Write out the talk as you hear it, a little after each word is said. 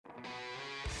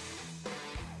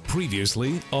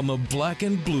Previously on the Black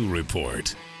and Blue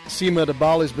Report. Sima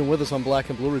Dabali's been with us on Black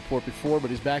and Blue Report before, but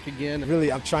he's back again. Really,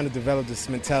 I'm trying to develop this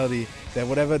mentality that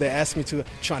whatever they ask me to, I'm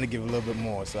trying to give a little bit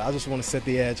more. So I just want to set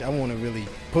the edge. I want to really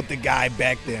put the guy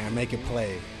back there and make it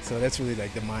play. So that's really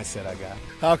like the mindset I got.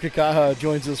 Hao Kakaha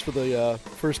joins us for the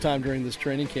first time during this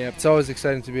training camp. It's always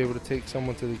exciting to be able to take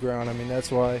someone to the ground. I mean, that's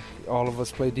why all of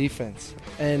us play defense.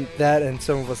 And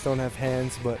some of us don't have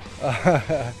hands, but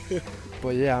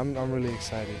but yeah, I'm really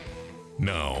excited.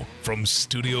 Now, from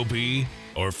Studio B,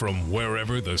 or from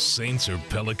wherever the Saints or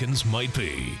Pelicans might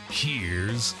be,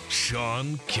 here's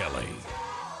Sean Kelly.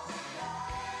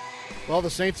 Well, the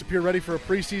Saints appear ready for a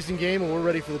preseason game, and we're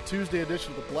ready for the Tuesday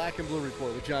edition of the Black and Blue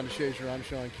Report with John DeShazier. I'm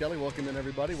Sean Kelly. Welcome in,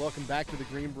 everybody. Welcome back to the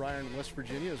Greenbrier in West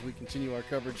Virginia as we continue our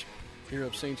coverage here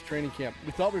of Saints training camp.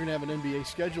 We thought we were going to have an NBA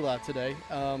schedule out today.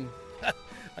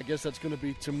 I guess that's going to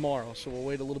be tomorrow, so we'll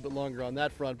wait a little bit longer on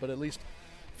that front, but at least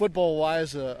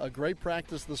football-wise, a great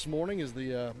practice this morning as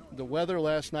the weather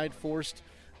last night forced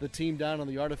the team down on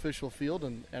the artificial field,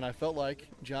 and I felt like,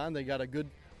 John, they got a good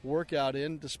workout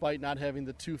in despite not having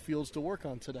the two fields to work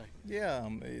on today. Yeah,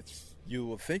 you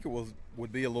would think it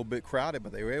would be a little bit crowded,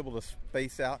 but they were able to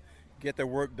space out, get their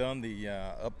work done. The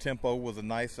up-tempo was a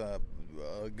nice,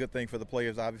 good thing for the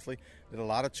players, obviously. Did a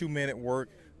lot of 2-minute work.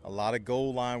 A lot of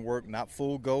goal line work, not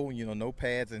full goal, no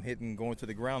pads and hitting, going to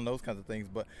the ground, those kinds of things,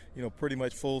 but, pretty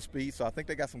much full speed. So I think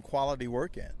they got some quality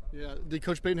work in. Yeah. Did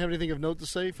Coach Payton have anything of note to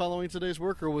say following today's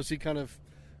work, or was he kind of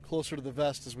closer to the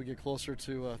vest as we get closer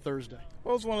to Thursday?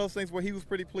 Well, it was one of those things where he was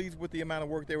pretty pleased with the amount of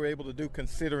work they were able to do,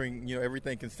 considering,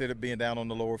 everything considered being down on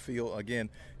the lower field.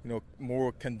 Again,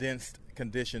 more condensed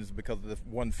conditions because of the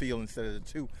one field instead of the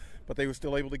two. But they were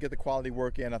still able to get the quality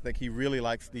work in. I think he really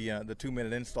likes the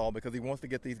 2-minute install because he wants to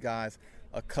get these guys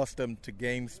accustomed to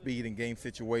game speed and game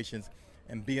situations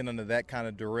and being under that kind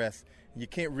of duress. You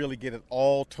can't really get it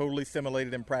all totally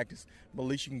simulated in practice, but at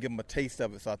least you can give them a taste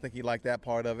of it. So I think he liked that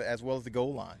part of it as well as the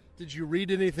goal line. Did you read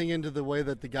anything into the way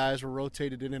that the guys were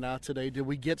rotated in and out today? Did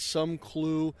we get some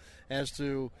clue as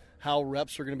to how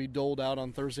reps are going to be doled out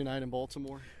on Thursday night in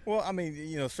Baltimore? Well, I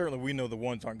mean, certainly we know the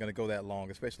ones aren't going to go that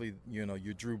long, especially, your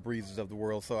Drew Breeses of the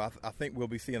world. So I think we'll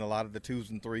be seeing a lot of the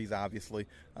 2s and 3s, obviously,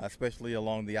 especially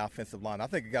along the offensive line. I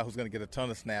think a guy who's going to get a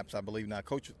ton of snaps, I believe. Now,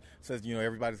 Coach says,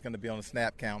 everybody's going to be on a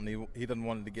snap count, and he doesn't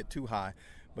want it to get too high.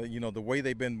 But, the way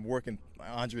they've been working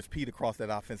Andres Pete across that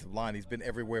offensive line, he's been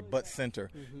everywhere but center.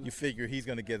 Mm-hmm. You figure he's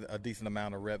going to get a decent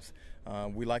amount of reps.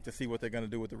 We like to see what they're going to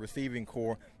do with the receiving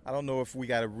core. I don't know if we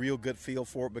got a real good feel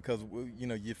for it because,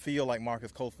 you feel like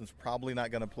Marcus Colston's probably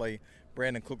not going to play.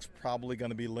 Brandon Cook's probably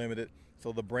going to be limited.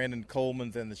 So the Brandon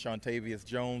Coleman's and the Shantavius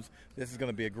Jones, this is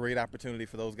going to be a great opportunity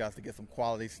for those guys to get some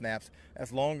quality snaps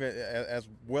as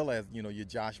well as, your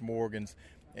Josh Morgans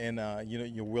and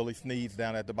your Willie Sneads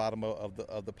down at the bottom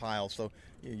of the pile. So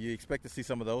you expect to see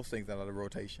some of those things out of the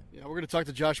rotation. Yeah, we're going to talk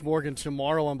to Josh Morgan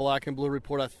tomorrow on Black and Blue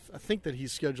Report. I think that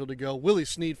he's scheduled to go. Willie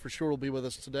Snead for sure will be with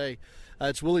us today.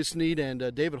 It's Willie Snead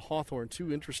and David Hawthorne,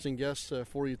 two interesting guests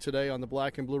for you today on the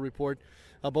Black and Blue Report.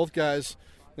 Both guys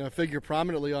figure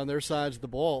prominently on their sides of the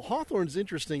ball. Hawthorne's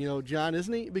interesting, John,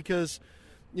 isn't he? Because,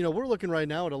 we're looking right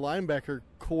now at a linebacker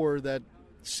core that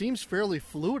seems fairly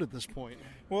fluid at this point.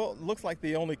 Well, it looks like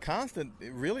the only constant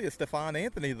really is Stephon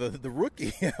Anthony, the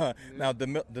rookie. Now,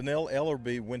 Donnell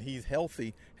Ellerbe, when he's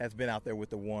healthy, has been out there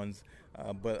with the ones.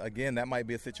 But, again, that might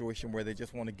be a situation where they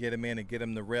just want to get him in and get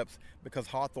him the reps because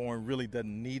Hawthorne really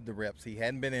doesn't need the reps. He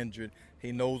hadn't been injured.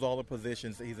 He knows all the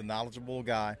positions. He's a knowledgeable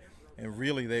guy. And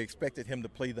really they expected him to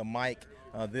play the mic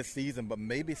this season. But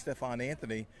maybe Stephon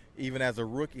Anthony, even as a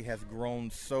rookie, has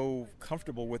grown so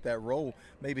comfortable with that role.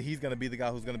 Maybe he's going to be the guy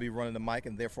who's going to be running the mic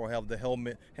and therefore have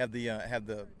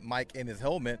the mic in his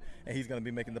helmet, and he's going to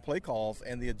be making the play calls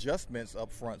and the adjustments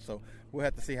up front. So we'll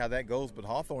have to see how that goes. But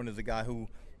Hawthorne is a guy who,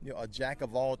 a jack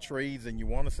of all trades, and you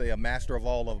want to say a master of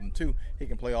all of them too. He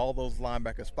can play all those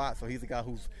linebacker spots. So he's a guy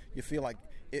who's, you feel like,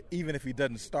 even if he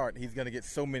doesn't start, he's going to get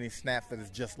so many snaps that it's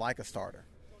just like a starter.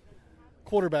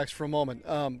 Quarterbacks for a moment.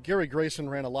 Gary Grayson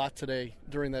ran a lot today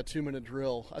during that 2-minute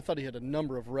drill. I thought he had a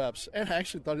number of reps, and I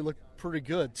actually thought he looked pretty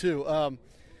good too.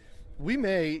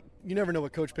 You never know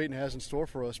what Coach Payton has in store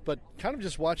for us, but kind of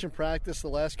just watching practice the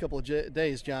last couple of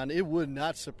days, John, it would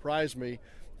not surprise me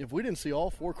if we didn't see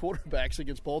all 4 quarterbacks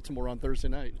against Baltimore on Thursday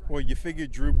night. Well, you figure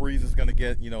Drew Brees is going to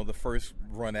get, the first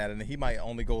run at it, and he might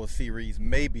only go a series,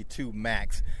 maybe 2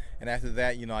 max. And after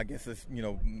that, I guess it's,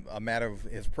 a matter of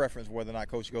his preference whether or not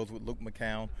Coach goes with Luke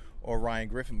McCown or Ryan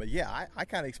Griffin. But, yeah, I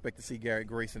kind of expect to see Garrett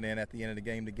Grayson in at the end of the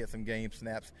game to get some game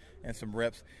snaps and some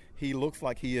reps. He looks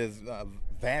like he has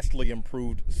vastly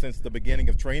improved since since the beginning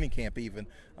of training camp even,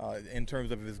 in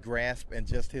terms of his grasp and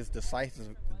just his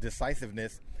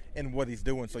decisiveness in what he's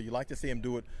doing. So you like to see him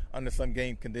do it under some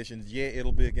game conditions. Yeah,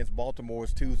 it'll be against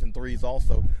Baltimore's 2s and 3s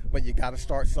also, but you got to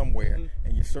start somewhere,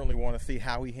 and you certainly want to see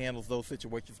how he handles those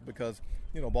situations because,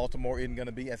 Baltimore isn't going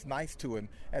to be as nice to him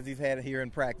as he's had here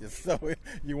in practice. So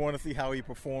you want to see how he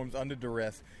performs under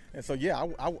duress. And so, yeah,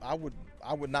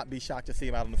 I would not be shocked to see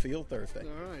him out on the field Thursday.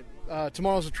 All right.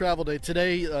 Tomorrow's a travel day.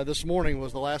 Today, this morning,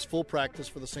 was the last full practice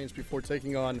for the Saints before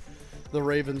taking on the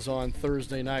Ravens on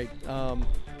Thursday night.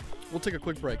 We'll take a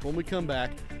quick break. When we come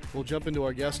back, we'll jump into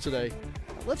our guest today.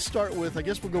 Let's start with, I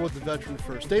guess we'll go with the veteran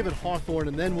first, David Hawthorne,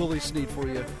 and then Willie Snead for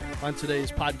you on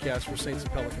today's podcast for Saints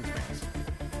and Pelicans fans.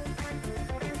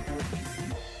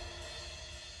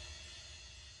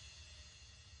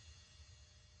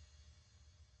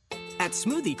 At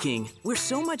Smoothie King, we're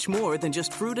so much more than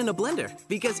just fruit in a blender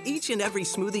because each and every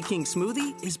Smoothie King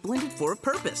smoothie is blended for a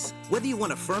purpose. Whether you want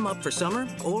to firm up for summer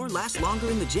or last longer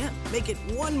in the gym, make it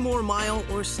one more mile,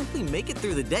 or simply make it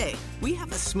through the day, we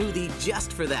have a smoothie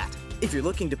just for that. If you're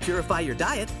looking to purify your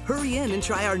diet, hurry in and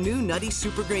try our new Nutty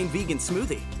Super Grain Vegan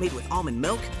Smoothie. Made with almond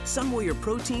milk, Sun Warrior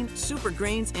protein, super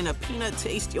grains, and a peanut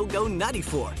taste you'll go nutty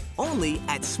for. Only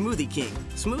at Smoothie King.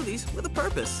 Smoothies with a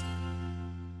purpose.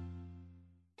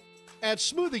 At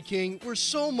Smoothie King, we're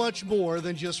so much more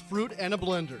than just fruit and a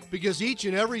blender because each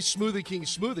and every Smoothie King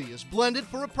smoothie is blended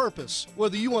for a purpose.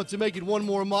 Whether you want to make it one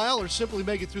more mile or simply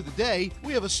make it through the day,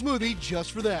 we have a smoothie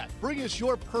just for that. Bring us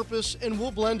your purpose and we'll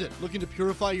blend it. Looking to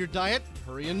purify your diet?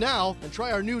 Hurry in now and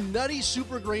try our new Nutty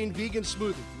Super Grain Vegan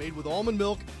Smoothie. Made with almond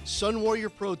milk, Sun Warrior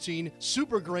protein,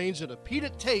 super grains, and a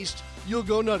peanut taste you'll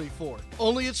go nutty for.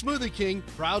 Only at Smoothie King,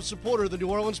 proud supporter of the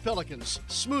New Orleans Pelicans.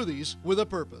 Smoothies with a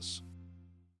purpose.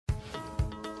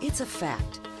 It's a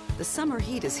fact. The summer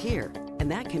heat is here,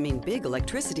 and that can mean big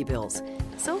electricity bills.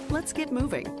 So let's get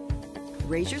moving.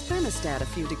 Raise your thermostat a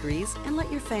few degrees and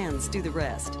let your fans do the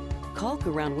rest. Caulk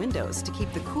around windows to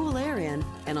keep the cool air in,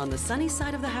 and on the sunny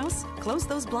side of the house, close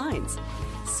those blinds.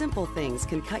 Simple things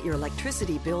can cut your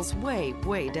electricity bills way,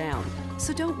 way down.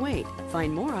 So don't wait.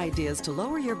 Find more ideas to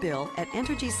lower your bill at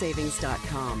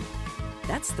EnergySavings.com.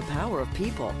 That's the power of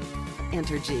people.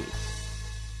 Entergy.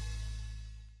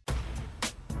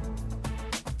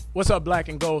 What's up, Black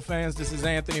and Gold fans? This is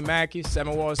Anthony Mackie,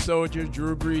 Seven Wall Soldier,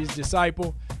 Drew Brees'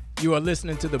 disciple. You are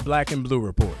listening to the Black and Blue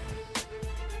Report.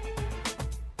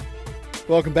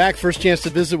 Welcome back. First chance to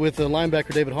visit with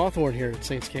linebacker David Hawthorne here at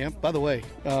Saints Camp. By the way,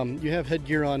 you have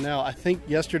headgear on now. I think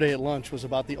yesterday at lunch was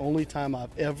about the only time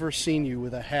I've ever seen you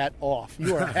with a hat off.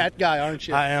 You are a hat guy, aren't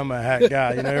you? I am a hat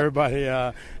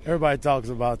guy. Everybody talks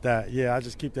about that. Yeah, I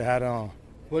just keep the hat on.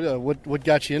 What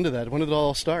got you into that? When did it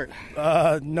all start?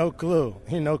 No clue.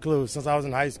 No clue. Since I was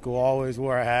in high school, I always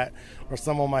wore a hat or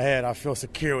some on my head. I feel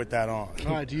secure with that on.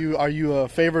 All right. Are you a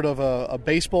favorite of a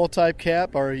baseball type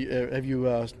cap, or have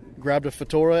you grabbed a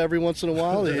fedora every once in a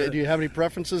while? Do you have any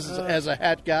preferences as a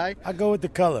hat guy? I go with the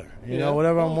color.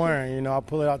 Whatever I'm wearing, I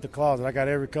pull it out the closet. I got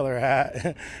every color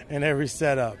hat and every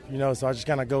setup, so I just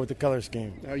kind of go with the color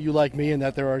scheme. Are you like me in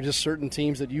that there are just certain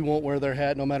teams that you won't wear their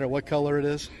hat no matter what color it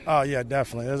is? Oh, yeah,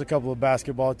 definitely. There's a couple of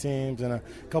basketball teams and a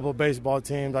couple of baseball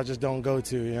teams I just don't go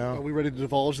to, Are we ready to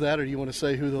divulge that, or do you want to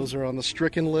say who those are on the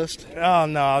stricken list? Oh,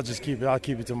 no, I'll just keep it. I'll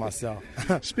keep it to myself.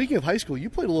 Speaking of high school, you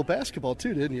played a little basketball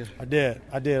too, didn't you? I did.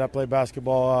 I played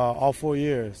basketball all 4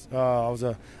 years. I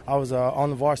was on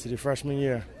the varsity freshman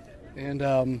year. And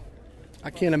I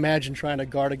can't imagine trying to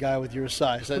guard a guy with your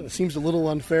size. That seems a little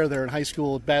unfair there in high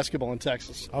school basketball in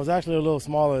Texas. I was actually a little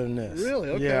smaller than this. Really?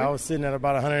 Okay. Yeah, I was sitting at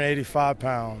about 185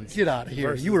 pounds. Get out of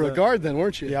here. You were a guard then,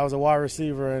 weren't you? Yeah, I was a wide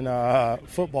receiver in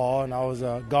football, and I was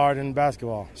a guard in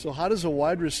basketball. So how does a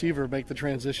wide receiver make the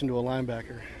transition to a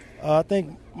linebacker? I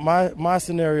think my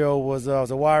scenario was I was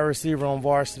a wide receiver on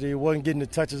varsity, wasn't getting the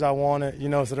touches I wanted,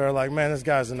 so they're like, man, this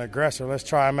guy's an aggressor. Let's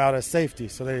try him out as safety.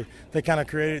 So they kind of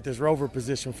created this rover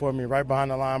position for me right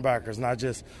behind the linebackers, and I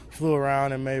just flew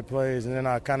around and made plays, and then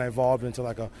I kind of evolved into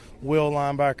like a will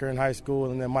linebacker in high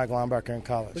school and then Mike linebacker in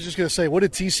college. I was just going to say, what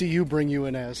did TCU bring you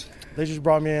in as? They just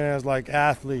brought me in as like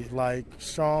athlete, like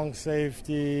strong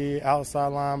safety,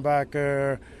 outside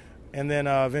linebacker, and then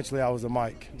eventually I was a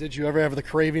Mike. Did you ever have the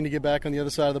craving to get back on the other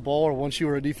side of the ball, or once you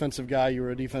were a defensive guy, you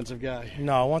were a defensive guy?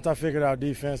 No, once I figured out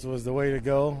defense was the way to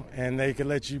go, and they could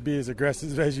let you be as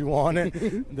aggressive as you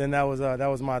wanted, then that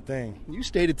was my thing. You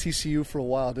stayed at TCU for a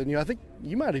while, didn't you? I think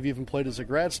you might have even played as a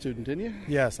grad student, didn't you?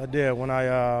 Yes, I did. When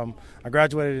I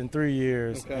graduated in 3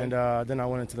 years, okay. And then I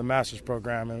went into the master's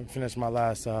program and finished my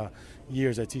last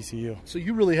years at TCU. So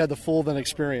you really had the full then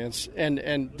experience,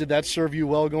 and did that serve you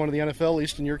well going to the NFL, at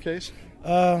least in your case?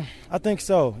 I think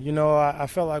so. I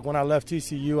felt like when I left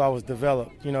TCU, I was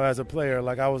developed, as a player.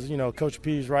 Like I was, Coach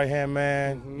P's right-hand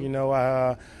man.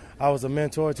 Mm-hmm. I was a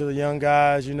mentor to the young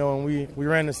guys, and we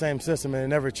ran the same system and it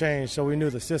never changed, so we knew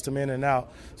the system in and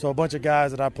out. So a bunch of guys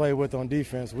that I played with on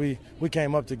defense, we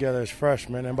came up together as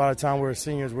freshmen, and by the time we were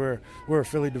seniors, we're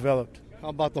fully developed. How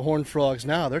about the Horned Frogs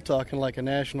now? They're talking like a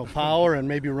national power and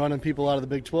maybe running people out of the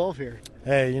Big 12 here.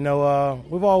 Hey,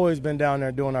 we've always been down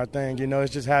there doing our thing.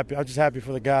 It's just happy. I'm just happy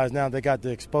for the guys now. They got the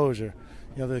exposure,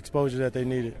 the exposure that they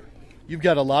needed. You've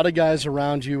got a lot of guys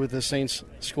around you with the Saints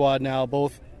squad now,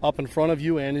 both up in front of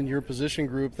you and in your position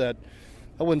group that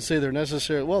I wouldn't say they're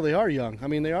necessarily – well, they are young. I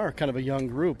mean, they are kind of a young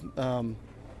group.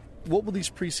 What will these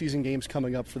preseason games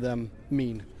coming up for them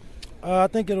mean? I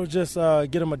think it'll just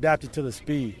get them adapted to the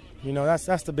speed.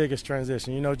 That's the biggest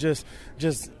transition. In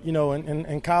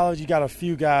college you got a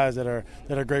few guys that are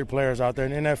great players out there.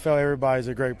 In the NFL, everybody's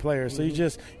a great player. So you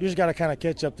just got to kind of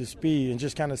catch up to speed and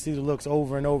just kind of see the looks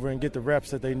over and over and get the reps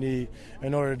that they need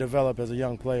in order to develop as a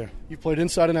young player. You've played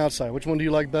inside and outside. Which one do you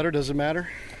like better? Does it matter?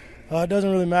 It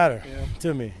doesn't really matter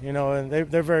to me, and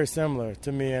they're very similar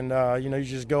to me. And, you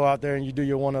just go out there and you do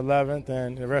your 111th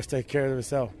and the rest take care of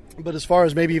itself. But as far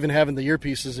as maybe even having the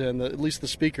earpieces in, at least the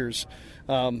speakers,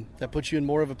 that puts you in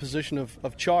more of a position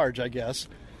of charge, I guess.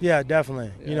 Yeah,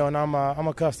 definitely. Yeah. And I'm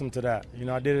accustomed to that.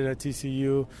 I did it at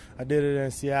TCU. I did it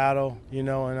in Seattle, and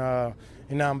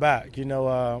now I'm back,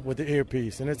 with the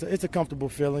earpiece. And it's a comfortable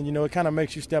feeling. It kind of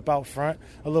makes you step out front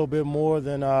a little bit more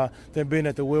than being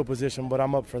at the wheel position, but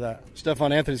I'm up for that.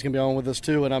 Stephon Anthony's going to be on with us,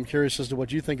 too, and I'm curious as to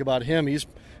what you think about him.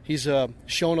 He's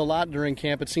shown a lot during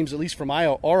camp, it seems, at least from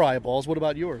our eyeballs. What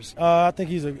about yours? I think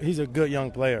he's a good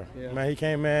young player. Yeah. Man, he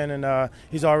came in and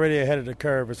he's already ahead of the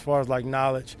curve as far as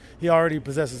knowledge. He already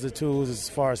possesses the tools as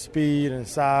far as speed and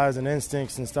size and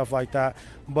instincts and stuff like that.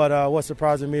 But what's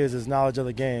surprising me is his knowledge of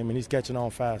the game, and he's catching on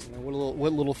fast.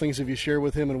 What little things have you shared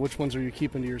with him, and which ones are you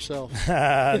keeping to yourself?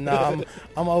 No,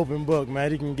 I'm an open book,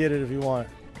 man. He can get it if he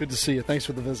wants. Good to see you. Thanks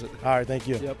for the visit. All right, thank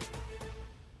you. Yep.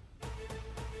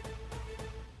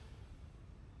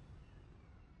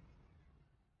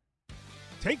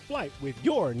 Take flight with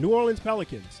your New Orleans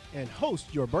Pelicans and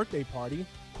host your birthday party,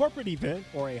 corporate event,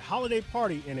 or a holiday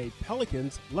party in a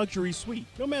Pelicans luxury suite.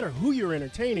 No matter who you're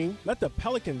entertaining, let the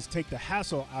Pelicans take the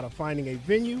hassle out of finding a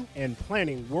venue and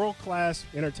planning world-class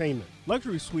entertainment.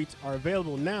 Luxury suites are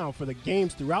available now for the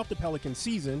games throughout the Pelicans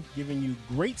season, giving you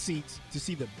great seats to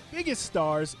see the biggest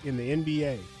stars in the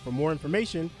NBA. For more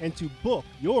information and to book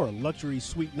your luxury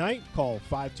suite night, call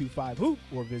 525-HOOP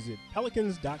or visit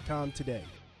pelicans.com today.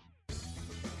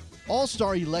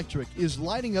 All-Star Electric is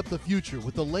lighting up the future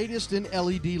with the latest in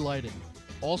LED lighting.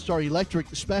 All-Star Electric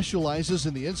specializes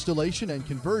in the installation and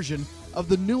conversion of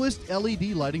the newest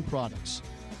LED lighting products.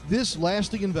 This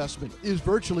lasting investment is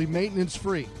virtually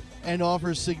maintenance-free and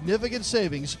offers significant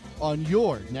savings on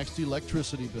your next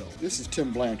electricity bill. This is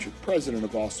Tim Blanchard, president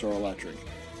of All-Star Electric.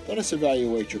 Let us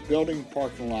evaluate your building,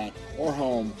 parking lot, or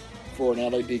home for an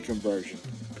LED conversion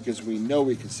because we know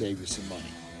we can save you some money.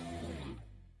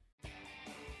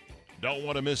 Don't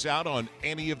want to miss out on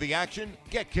any of the action?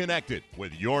 Get connected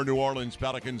with your New Orleans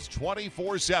Pelicans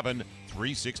 24/7,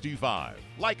 365.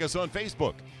 Like us on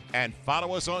Facebook and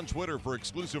follow us on Twitter for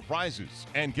exclusive prizes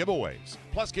and giveaways.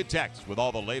 Plus, get text with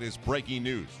all the latest breaking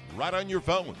news right on your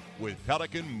phone with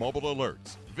Pelican Mobile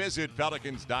Alerts. Visit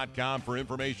Pelicans.com for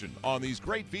information on these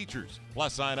great features.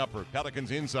 Plus, sign up for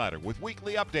Pelicans Insider with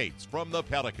weekly updates from the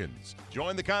Pelicans.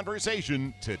 Join the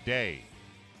conversation today.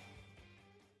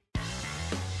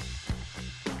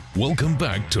 Welcome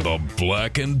back to the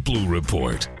Black and Blue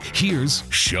Report. Here's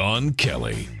Sean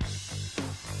Kelly.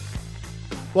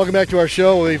 Welcome back to our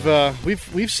show.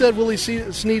 We've said Willie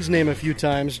Snead's name a few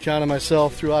times, John and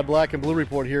myself, throughout Black and Blue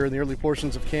Report here in the early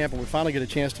portions of camp, and we finally get a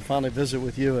chance to visit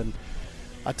with you. And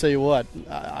I tell you what,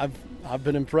 I've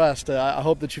been impressed. I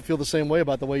hope that you feel the same way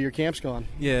about the way your camp's gone.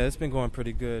 Yeah, it's been going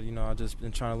pretty good. I've just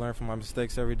been trying to learn from my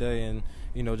mistakes every day, and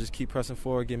just keep pressing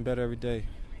forward, getting better every day.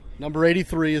 Number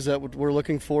 83 is that what we're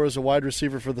looking for as a wide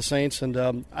receiver for the Saints. And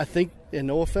I think, and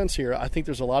no offense here, I think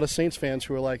there's a lot of Saints fans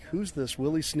who are like, who's this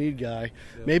Willie Snead guy?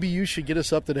 Yeah. Maybe you should get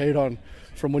us up to date on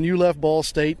from when you left Ball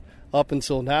State up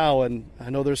until now. And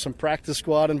I know there's some practice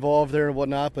squad involved there and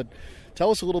whatnot, but tell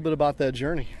us a little bit about that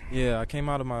journey. Yeah, I came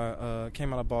out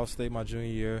of Ball State my junior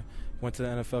year, went to the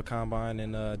NFL Combine,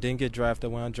 and didn't get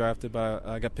drafted. Went undrafted, but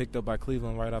I got picked up by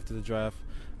Cleveland right after the draft.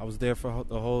 I was there for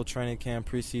the whole training camp,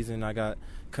 preseason. I got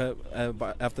cut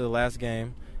after the last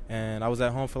game, and I was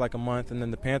at home for like a month, and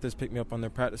then the Panthers picked me up on their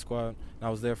practice squad, and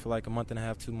I was there for like a month and a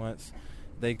half, 2 months.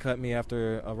 They cut me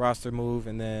after a roster move,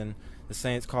 and then the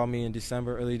Saints called me in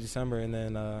early December, and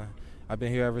then I I've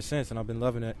been here ever since, and I've been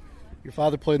loving it. Your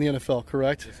father played in the NFL,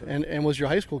 correct? Yes, sir. And was your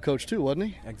high school coach too, wasn't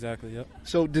he? Exactly, yep.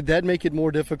 So did that make it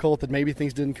more difficult, that maybe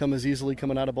things didn't come as easily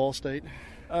coming out of Ball State?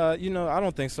 I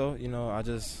don't think so.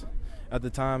 At the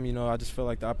time, I just felt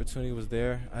like the opportunity was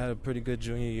there. I had a pretty good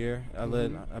junior year.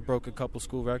 I broke a couple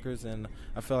school records, and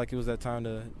I felt like it was that time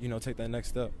to, take that next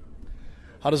step.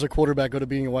 How does a quarterback go to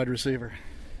being a wide receiver?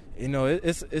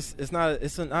 It's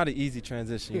not an easy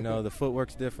transition. The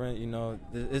footwork's different.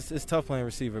 It's tough playing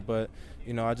receiver, but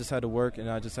I just had to work,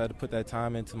 and I just had to put that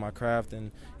time into my craft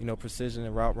and precision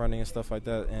and route running and stuff like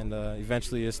that. And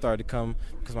eventually, it started to come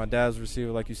because my dad's a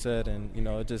receiver, like you said, and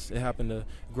it happened to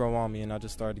grow on me, and I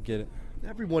just started to get it.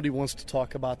 Everybody wants to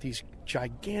talk about these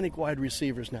gigantic wide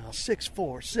receivers now,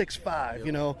 6'4",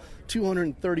 6'5",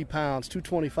 230 pounds,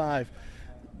 225.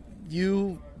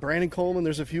 You, Brandon Coleman,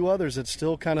 there's a few others that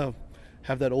still kind of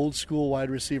have that old school wide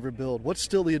receiver build. What's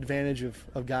still the advantage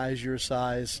of guys your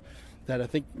size that I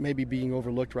think may be being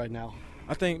overlooked right now?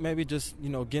 I think maybe just,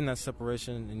 getting that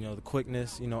separation and, the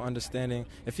quickness, understanding.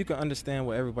 If you can understand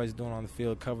what everybody's doing on the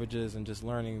field, coverages, and just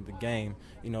learning the game,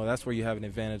 that's where you have an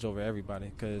advantage over everybody.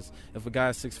 Because if a guy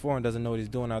is 6'4" and doesn't know what he's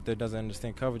doing out there, doesn't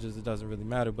understand coverages, it doesn't really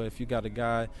matter. But if you got a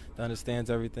guy that understands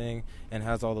everything and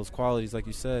has all those qualities, like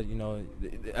you said,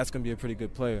 that's going to be a pretty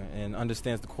good player and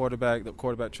understands the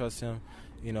quarterback trusts him,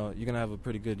 you're going to have a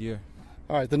pretty good year.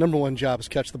 All right, the number one job is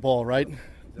catch the ball, right?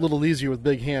 A little easier with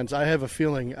big hands. I have a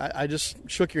feeling, I just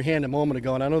shook your hand a moment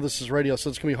ago, and I know this is radio, so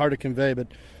it's going to be hard to convey, but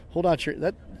hold on,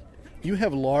 you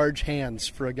have large hands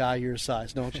for a guy your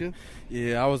size, don't you?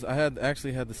 Yeah, I had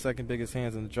the second biggest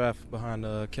hands in the draft behind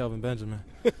Kelvin Benjamin.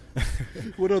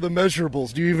 What are the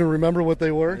measurables? Do you even remember what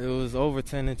they were? It was over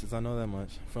 10 inches, I know that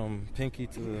much, from pinky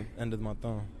to the end of my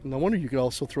thumb. No wonder you could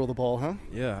also throw the ball, huh?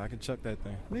 Yeah, I could chuck that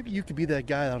thing. Maybe you could be that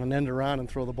guy on an end around and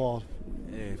throw the ball.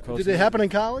 Yeah, Did it happen in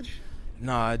college?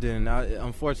 No, I didn't.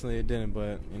 Unfortunately, it didn't,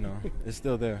 but, it's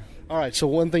still there. All right, so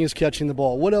one thing is catching the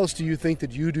ball. What else do you think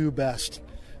that you do best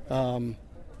in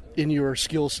your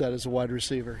skill set as a wide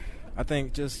receiver? I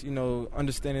think just,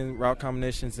 understanding route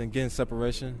combinations and getting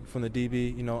separation from the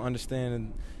DB,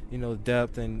 understanding,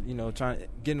 depth and,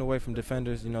 getting away from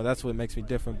defenders, that's what makes me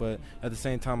different. But at the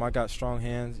same time, I got strong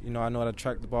hands. I know how to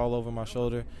track the ball over my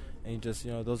shoulder. And just,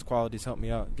 those qualities help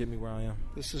me out, get me where I am.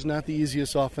 This is not the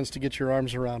easiest offense to get your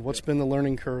arms around. What's been the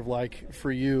learning curve like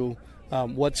for you?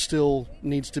 What still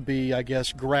needs to be, I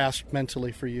guess, grasped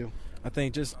mentally for you? I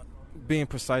think just being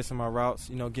precise in my routes,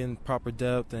 getting proper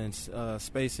depth and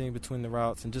spacing between the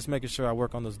routes and just making sure I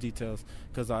work on those details.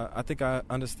 Because I think I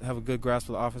have a good grasp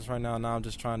of the offense right now. Now I'm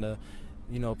just trying to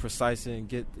precise it and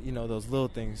get, those little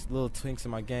things, little tweaks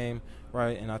in my game,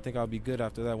 right? And I think I'll be good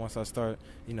after that once I start,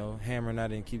 hammering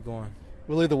at it and keep going.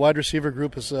 Willie, the wide receiver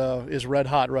group is red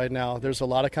hot right now. There's a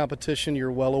lot of competition.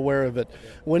 You're well aware of it.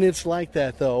 When it's like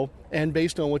that, though, and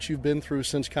based on what you've been through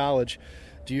since college,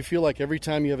 do you feel like every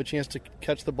time you have a chance to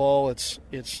catch the ball, it's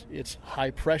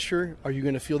high pressure? Are you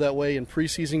going to feel that way in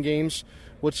preseason games?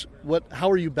 How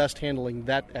are you best handling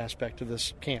that aspect of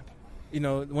this camp?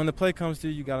 When the play comes to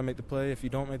you, you got to make the play. If you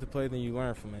don't make the play, then you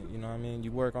learn from it.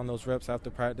 You work on those reps after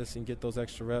practice and get those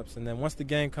extra reps. And then once the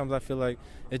game comes, I feel like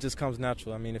it just comes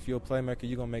natural. If you're a playmaker,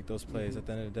 you're going to make those plays at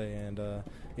the end of the day.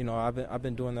 And, I've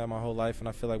been doing that my whole life. And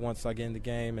I feel like once I get in the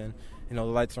game and, the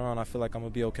lights are on, I feel like I'm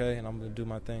going to be okay and I'm going to do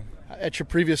my thing. At your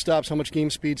previous stops, how much game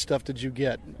speed stuff did you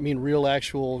get? Real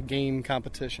actual game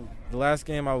competition. The last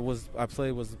game I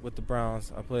played was with the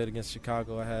Browns. I played against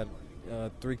Chicago. I had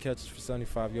 3 catches for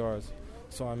 75 yards.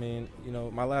 So,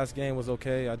 my last game was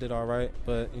okay. I did all right.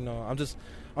 But, I'm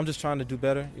just trying to do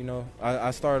better.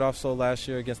 I started off slow last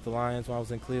year against the Lions when I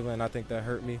was in Cleveland, and I think that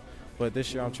hurt me. But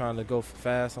this year I'm trying to go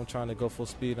fast. I'm trying to go full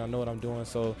speed. I know what I'm doing.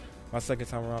 So my second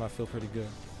time around, I feel pretty good.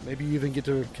 Maybe you even get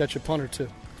to catch a punt or two.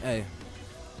 Hey,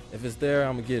 if it's there,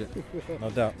 I'm going to get it.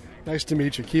 No doubt. Nice to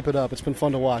meet you. Keep it up. It's been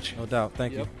fun to watch. No doubt.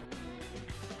 Thank you.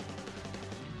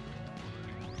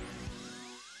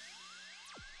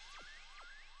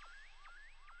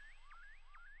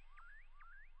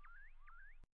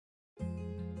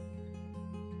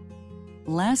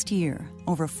 Last year,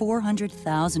 over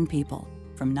 400,000 people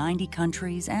from 90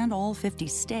 countries and all 50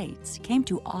 states came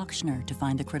to Auctioner to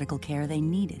find the critical care they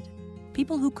needed.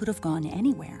 People who could have gone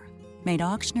anywhere made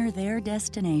Auctioner their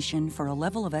destination for a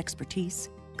level of expertise,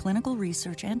 clinical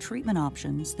research, and treatment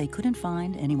options they couldn't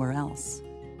find anywhere else.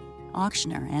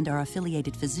 Auctioner and our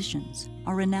affiliated physicians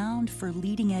are renowned for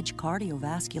leading-edge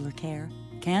cardiovascular care,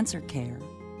 cancer care,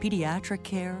 pediatric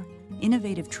care,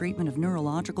 innovative treatment of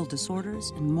neurological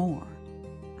disorders, and more.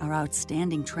 Our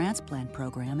outstanding transplant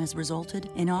program has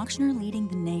resulted in Auctioner leading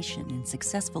the nation in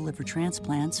successful liver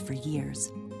transplants for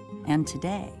years. And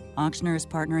today, Ochsner is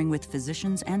partnering with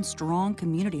physicians and strong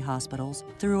community hospitals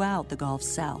throughout the Gulf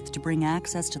South to bring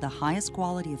access to the highest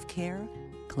quality of care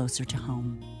closer to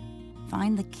home.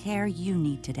 Find the care you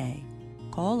need today.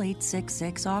 Call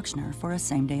 866-OCHSNER for a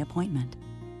same-day appointment.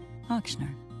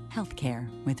 Ochsner, healthcare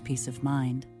with peace of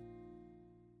mind.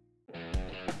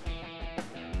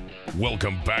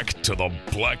 Welcome back to the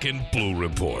Black and Blue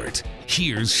Report.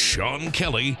 Here's Sean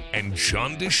Kelly and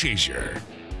John DeShazier.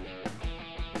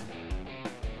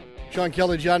 Sean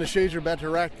Kelly, John DeShazier about to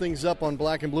wrap things up on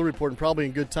Black and Blue Report, and probably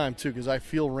in good time, too, because I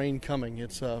feel rain coming.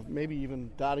 It's maybe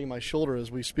even dotting my shoulder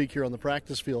as we speak here on the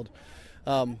practice field.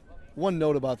 One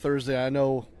note about Thursday, I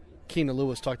know Keenan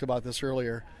Lewis talked about this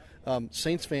earlier.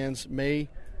 Saints fans may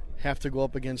have to go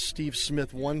up against Steve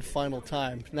Smith one final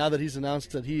time. Now that he's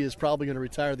announced that he is probably going to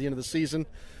retire at the end of the season,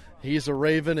 he's a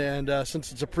Raven, and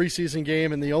since it's a preseason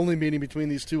game and the only meeting between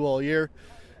these two all year,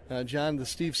 John, the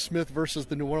Steve Smith versus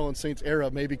the New Orleans Saints era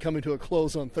may be coming to a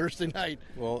close on Thursday night.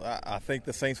 Well, I think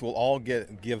the Saints will all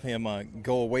give him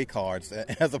go-away cards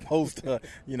as opposed to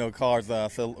cards.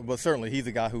 But certainly he's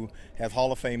a guy who has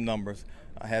Hall of Fame numbers,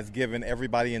 has given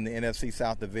everybody in the NFC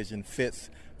South Division fits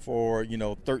for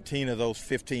 13 of those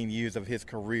 15 years of his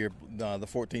career, the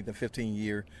 14th and 15th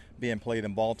year being played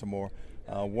in Baltimore.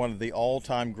 One of the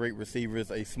all-time great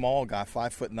receivers, a small guy,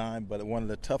 5'9", but one of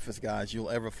the toughest guys you'll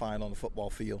ever find on the football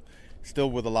field. Still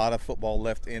with a lot of football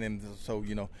left in him. So,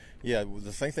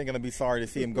 the Saints ain't going to be sorry to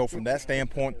see him go from that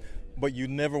standpoint, but you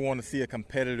never want to see a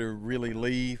competitor really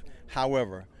leave.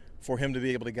 However, for him to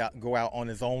be able to go out on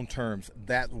his own terms,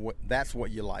 that's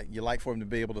what you like. You like for him to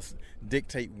be able to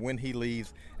dictate when he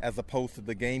leaves, as opposed to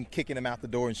the game kicking him out the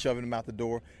door and shoving him out the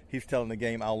door. He's telling the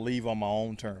game, I'll leave on my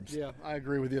own terms. Yeah, I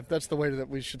agree with you. That's the way that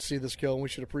we should see this go, and we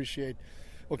should appreciate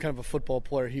what kind of a football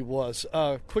player he was.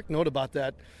 Quick note about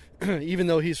that. Even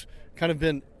though he's kind of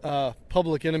been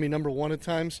public enemy number one at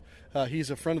times,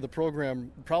 he's a friend of the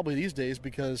program probably these days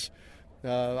because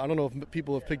I don't know if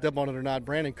people have picked up on it or not.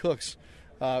 Brandon Cooks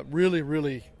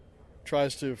really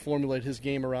tries to formulate his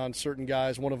game around certain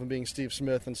guys, one of them being Steve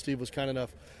Smith, and Steve was kind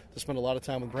enough to spend a lot of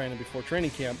time with Brandon before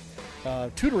training camp,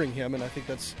 tutoring him, and I think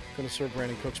that's going to serve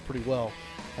Brandon Cooks pretty well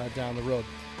down the road.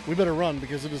 We better run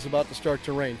because it is about to start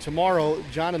to rain. Tomorrow,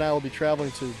 John and I will be traveling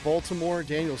to Baltimore.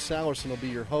 Daniel Salerson will be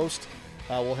your host.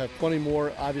 We'll have plenty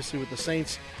more, obviously, with the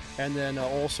Saints, and then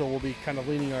also we'll be kind of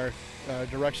leaning our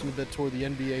direction a bit toward the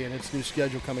NBA and its new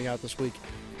schedule coming out this week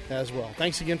as well.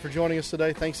 Thanks again for joining us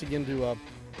today. Thanks again to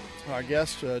our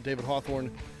guests, David Hawthorne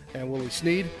and Willie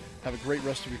Snead. Have a great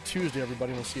rest of your Tuesday,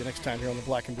 everybody. We'll see you next time here on the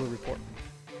Black and Blue Report.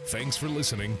 Thanks for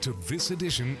listening to this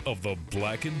edition of the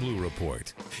Black and Blue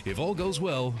Report. If all goes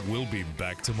well, we'll be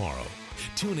back tomorrow.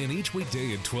 Tune in each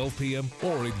weekday at 12 p.m.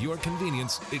 or at your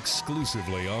convenience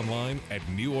exclusively online at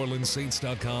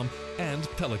NewOrleansSaints.com and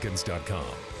Pelicans.com.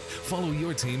 Follow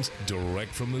your teams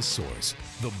direct from the source,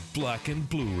 the Black and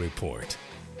Blue Report.